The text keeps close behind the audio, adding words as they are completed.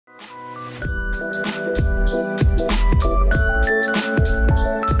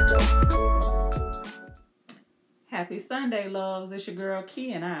Sunday, loves. It's your girl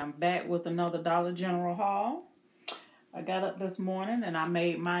Key, and I am back with another Dollar General haul. I got up this morning and I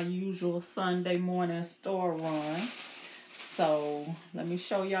made my usual Sunday morning store run. So let me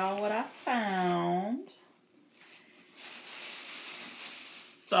show y'all what I found.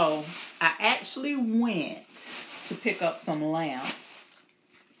 So I actually went to pick up some lamps.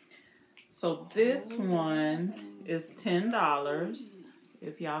 So this one is $10.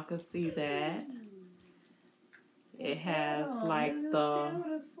 If y'all can see that. It has like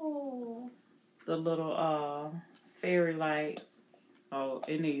the little fairy lights. Oh,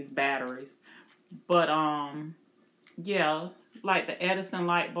 it needs batteries. But yeah, like the Edison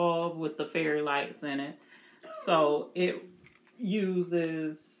light bulb with the fairy lights in it. So it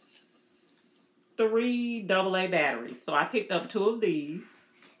uses 3 AA batteries. So I picked up 2 of these.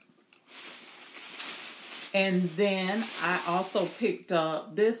 And then I also picked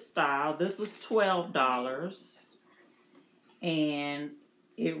up this style. This was $12. And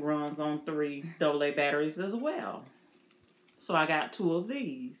it runs on 3 AA batteries as well. So I got 2 of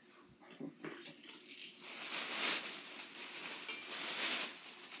these.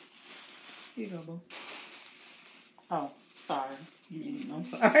 Here you go, boo. Oh, sorry. I'm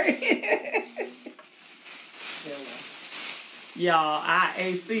sorry. Y'all, our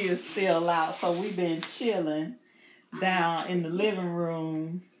AC is still out, so we've been chilling down in the living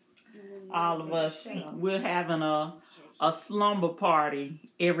room. All of us, we're having a slumber party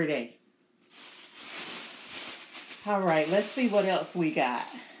every day. All right, let's see what else we got.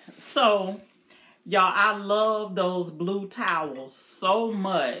 So, y'all, I love those blue towels so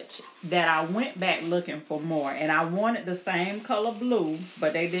much that I went back looking for more. And I wanted the same color blue,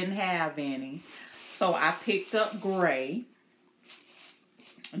 but they didn't have any. So I picked up gray.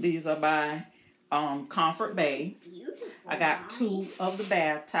 These are by Comfort Bay. Beautiful, I got 2 of the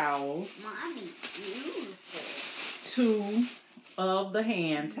bath towels. Mommy, beautiful. 2 of the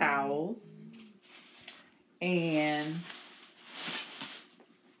hand towels. And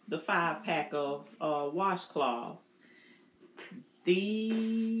the 5-pack of washcloths.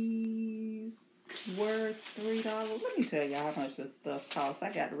 These were $3. Let me tell you how much this stuff costs.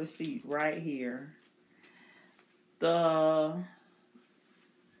 I got the receipt right here. The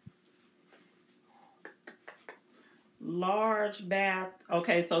large bath.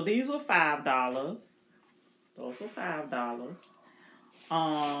 Okay, so these were $5. Those were $5.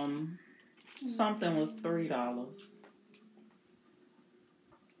 Something was $3.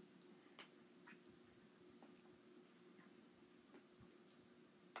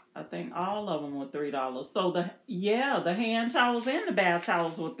 I think all of them were $3. So the hand towels and the bath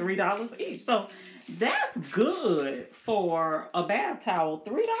towels were $3 each. So that's good for a bath towel.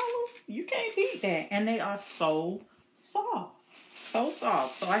 $3, you can't beat that. And they are so soft. So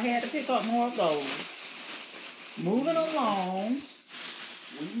soft. So I had to pick up more of those. Moving along.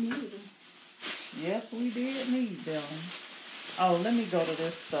 We need them. Yes, we did need them. Oh, let me go to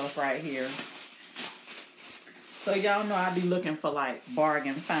this stuff right here. So y'all know I be looking for like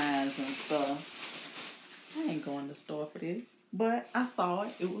bargain finds and stuff. I ain't going to the store for this. But I saw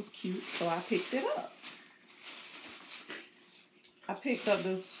it. It was cute. So I picked it up. I picked up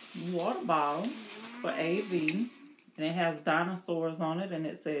this water bottle for AV. And it has dinosaurs on it. And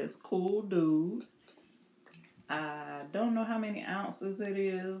it says Cool Dude. I don't know how many ounces it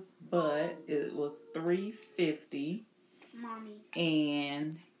is. But it was $3.50. Mommy.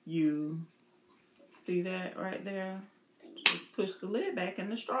 And you see that right there? Just push the lid back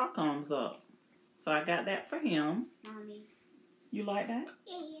and the straw comes up. So I got that for him. Mommy. You like that?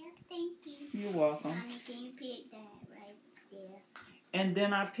 Yeah, thank you. You're welcome. Mommy, can you pick that right there? And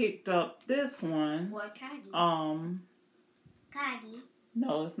then I picked up this one. For Kekey. Kekey.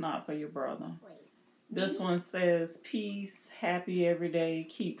 No, it's not for your brother. Wait. This one says, peace, happy every day,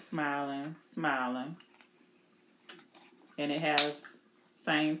 keep smiling, smiling. And it has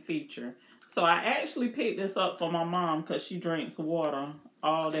same feature. So I actually picked this up for my mom because she drinks water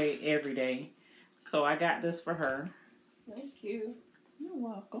all day, every day. So I got this for her. Thank you. You're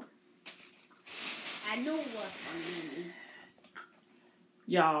welcome. I know what's on me.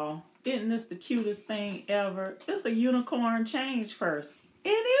 Y'all, isn't this the cutest thing ever? It's a unicorn change purse. It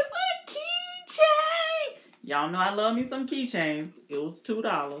is a keychain. Y'all know I love me some keychains. It was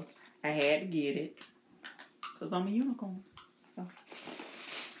 $2. I had to get it because I'm a unicorn. So.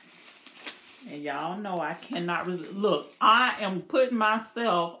 And y'all know I cannot resist. Look, I am putting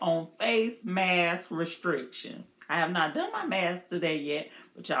myself on face mask restriction. I have not done my mask today yet,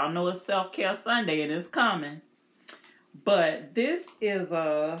 but y'all know it's Self-Care Sunday and it's coming. But this is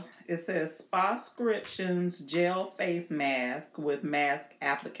it says Spa-scriptions Gel Face Mask with Mask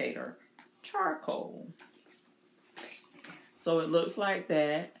Applicator. Charcoal. So it looks like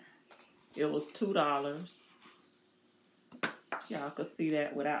that. It was $2. Y'all could see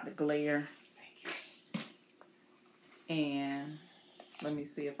that without the glare. And let me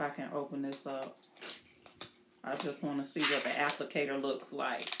see if I can open this up. I just want to see what the applicator looks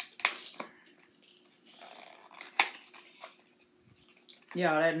like.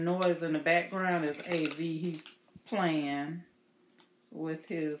 Yeah, that noise in the background is AV. He's playing with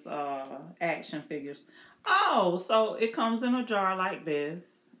his action figures. Oh, so it comes in a jar like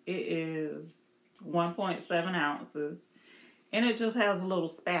this. It is 1.7 ounces. And it just has a little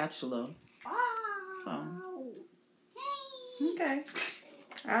spatula. So, okay.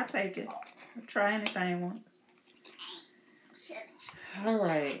 I'll take it. I'll try anything once.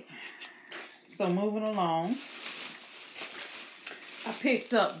 Alright. So, moving along. I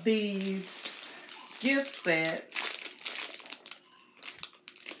picked up these gift sets.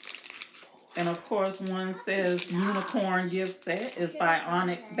 And of course, one says Unicorn Gift Set. It's by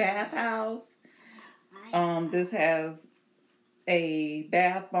Onyx Bathhouse. This has a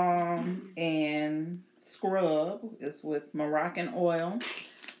bath bomb and scrub. It's with Moroccan oil.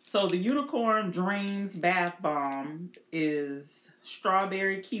 So the Unicorn Dreams Bath Bomb is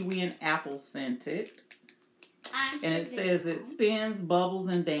strawberry, kiwi, and apple scented. And it says it spins, bubbles,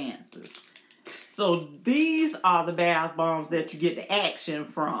 and dances. So these are the bath bombs that you get the action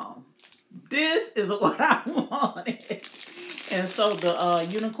from. This is what I wanted. And so the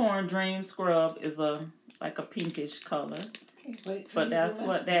Unicorn Dream Scrub is like a pinkish color. But that's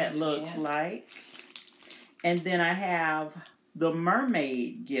what that looks like. And then I have the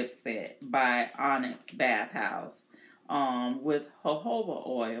Mermaid Gift Set by Onyx Bathhouse with jojoba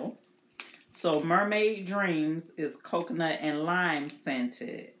oil. So Mermaid Dreams is coconut and lime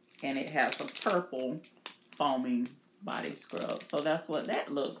scented. And it has a purple foaming body scrub. So that's what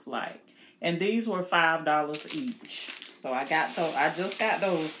that looks like. And these were $5 each. So I got those. I just got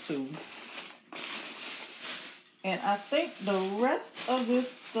those two. And I think the rest of this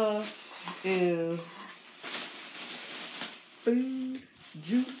stuff is food,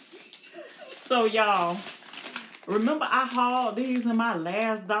 juice. So y'all, remember I hauled these in my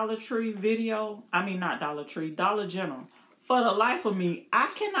last Dollar Tree video? I mean, not Dollar Tree, Dollar General. For the life of me, I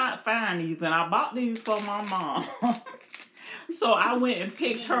cannot find these, and I bought these for my mom. So I went and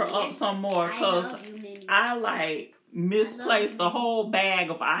picked her up some more because I like misplaced the whole bag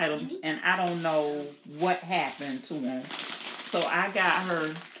of items, and I don't know what happened to them. So I got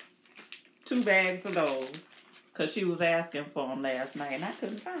her 2 bags of those because she was asking for them last night, and I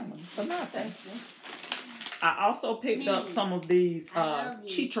couldn't find them. So no, thank you. I also picked up some of these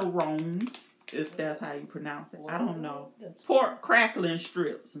chicharrones. If that's how you pronounce it. I don't know. Pork crackling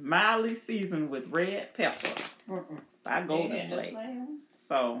strips, mildly seasoned with red pepper by Golden Flake.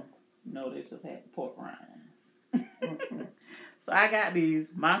 So, no, they just had pork rind. So, I got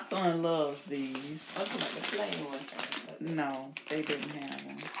these. My son loves these. No, they didn't have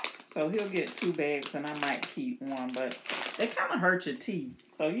them. So, he'll get 2 bags and I might keep one. But they kind of hurt your teeth.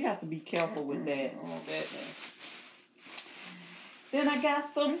 So, you have to be careful with that. Then I got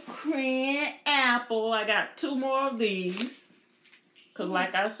some cran apple. I got 2 more of these. Because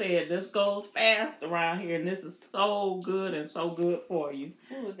like I said, this goes fast around here. And this is so good and so good for you.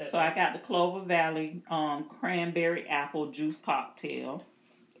 So I got the Clover Valley cranberry apple juice cocktail.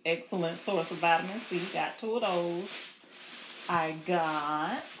 Excellent source of vitamin C. Got 2 of those. I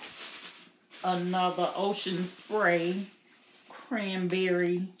got another Ocean Spray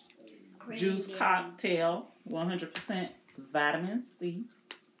cranberry juice cocktail. 100% vitamin C,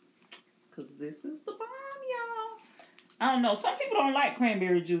 because this is the bomb, y'all. I don't know, some people don't like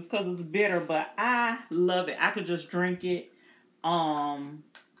cranberry juice because it's bitter, but I love it. I could just drink it. I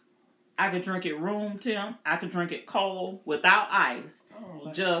could drink it room temp. I could drink it cold without ice.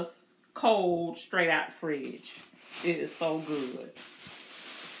 Just cold, straight out the fridge. It is so good.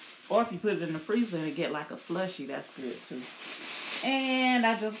 Or if you put it in the freezer and get like a slushie, that's good too. And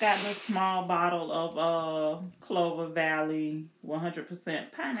I just got this small bottle of Clover Valley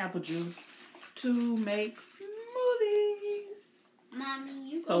 100% pineapple juice to make smoothies.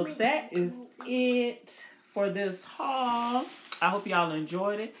 Mommy, so that is it for this haul. I hope y'all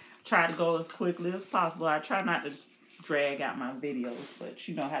enjoyed it. Try to go as quickly as possible. I try not to drag out my videos, but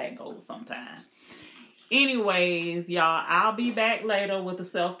you know how that goes sometimes. Anyways, y'all, I'll be back later with a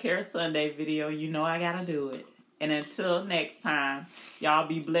Self-Care Sunday video. You know I gotta do it. And until next time, y'all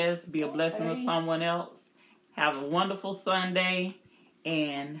be blessed. Be a blessing to someone else. Have a wonderful Sunday.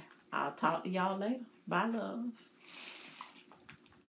 And I'll talk to y'all later. Bye, loves.